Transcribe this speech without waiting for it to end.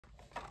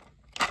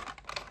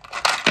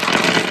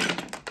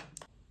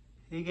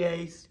Hey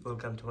guys,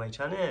 welcome to my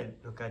channel.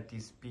 Look at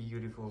these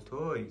beautiful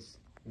toys.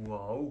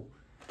 Wow,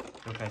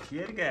 look at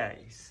here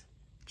guys.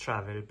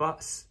 Travel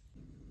bus.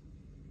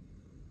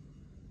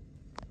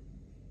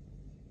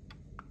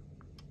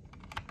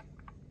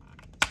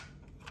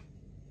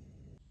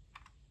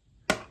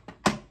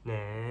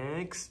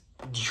 Next.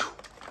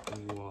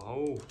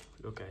 Wow,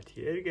 look at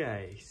here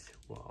guys.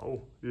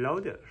 Wow,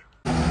 louder.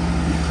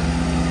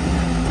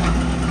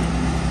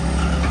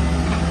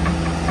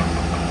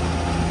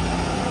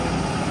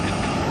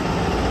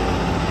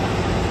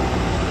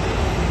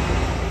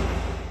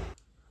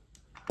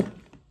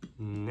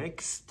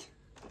 Next.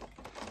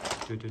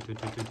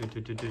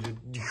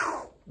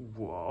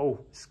 Wow,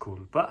 school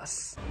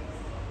bus.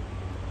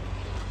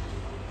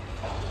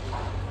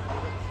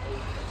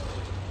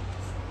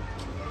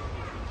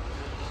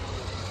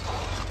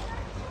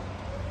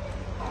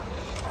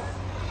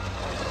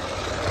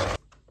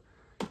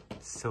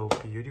 So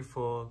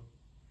beautiful.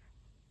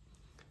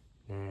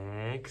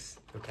 Next,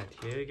 look at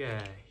here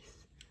guys.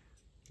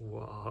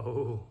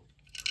 Wow,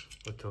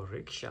 auto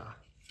rickshaw.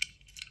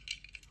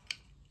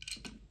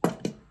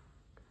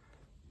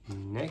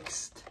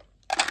 Next,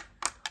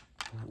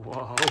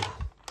 wow,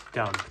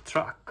 dump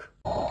truck.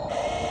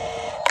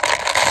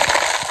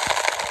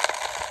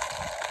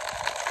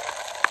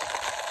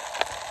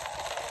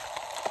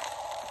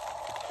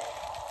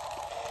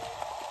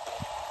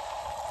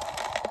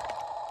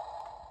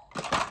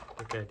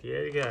 Look at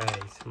here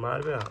guys,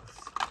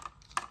 marbles.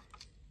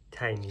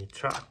 Tiny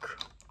truck.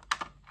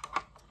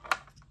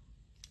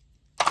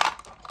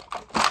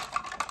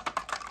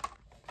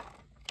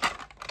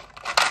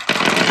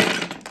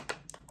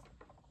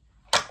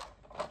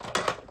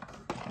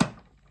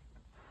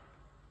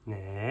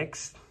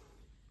 Next,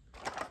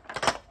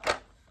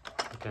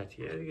 look at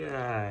here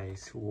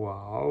guys.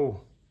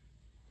 Wow,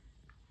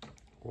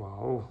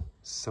 wow,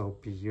 so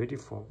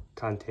beautiful.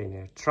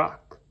 Container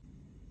truck.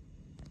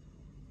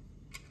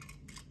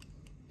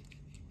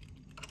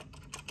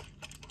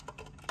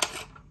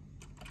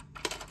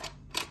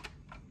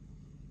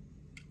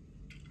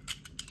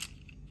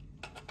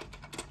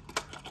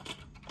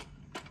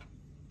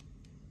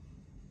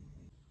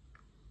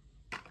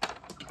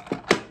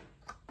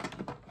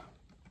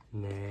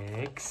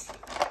 Next,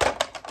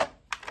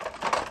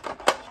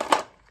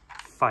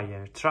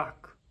 fire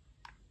truck.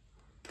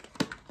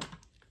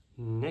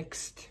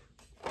 Next,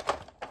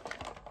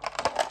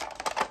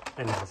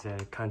 another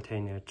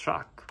container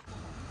truck.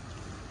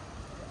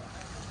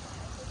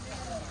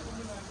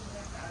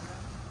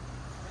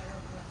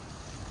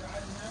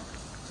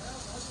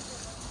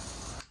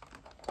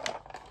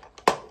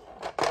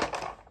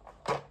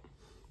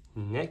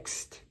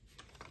 Next,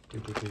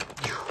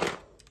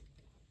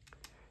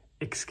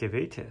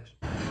 excavator.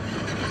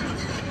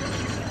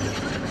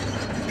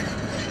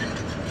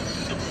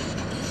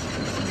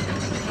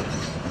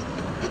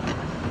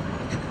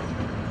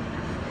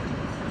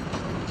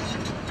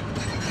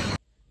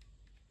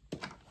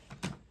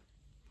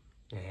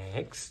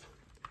 Next,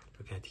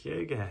 look at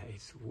here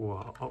guys.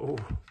 Wow,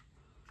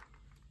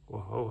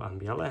 wow,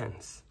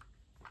 ambulance.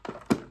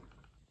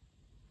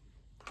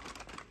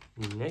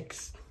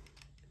 Next,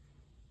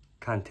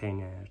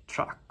 container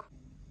truck.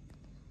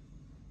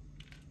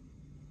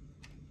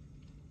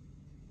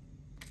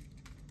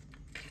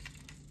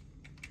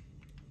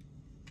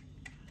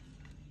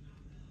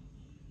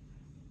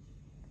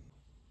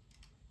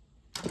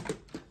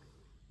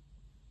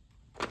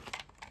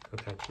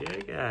 Look at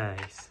here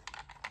guys.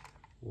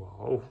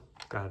 Wow,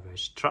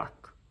 garbage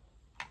truck.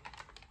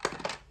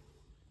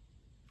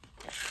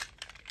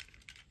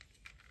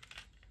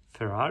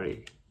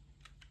 Ferrari.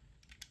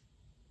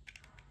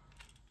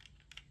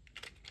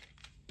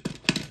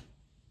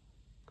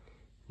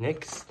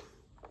 Next,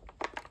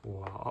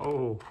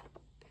 wow,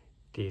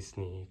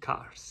 Disney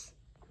cars.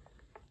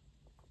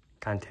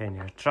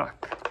 Container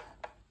truck.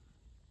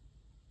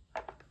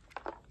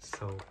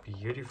 So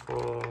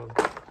beautiful.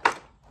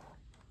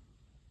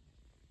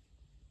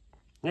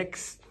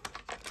 Next,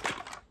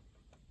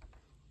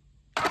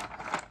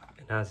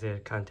 another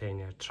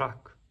container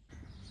truck.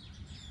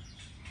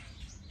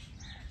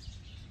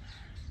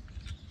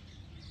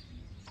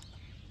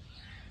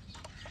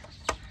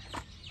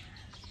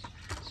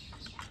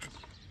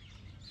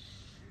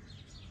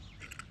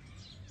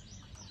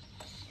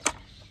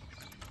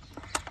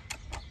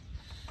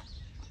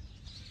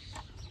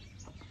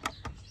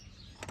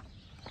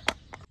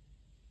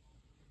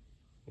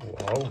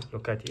 Wow,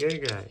 look at here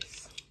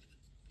guys.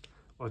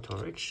 Auto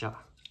rickshaw.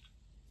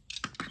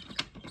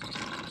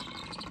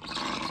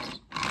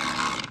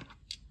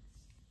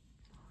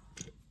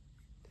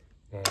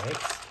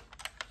 Next,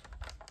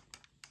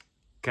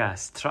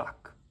 gas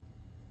truck.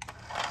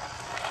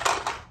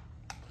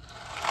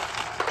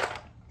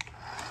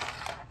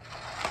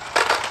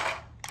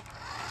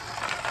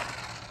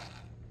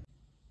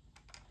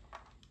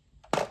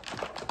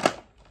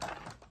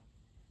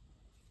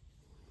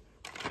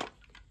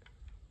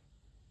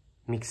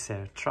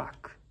 Mixer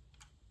truck.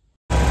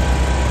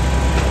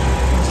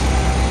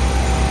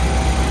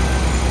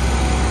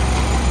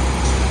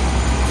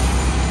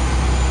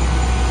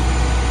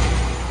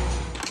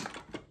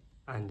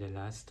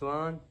 last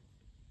one.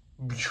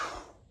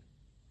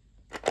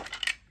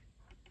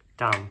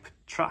 Dump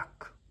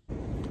truck.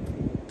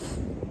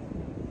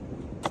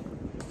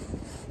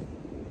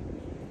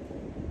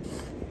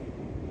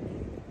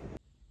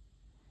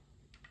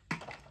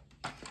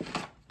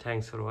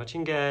 Thanks for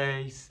watching,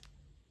 guys.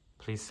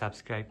 Please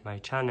subscribe my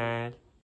channel.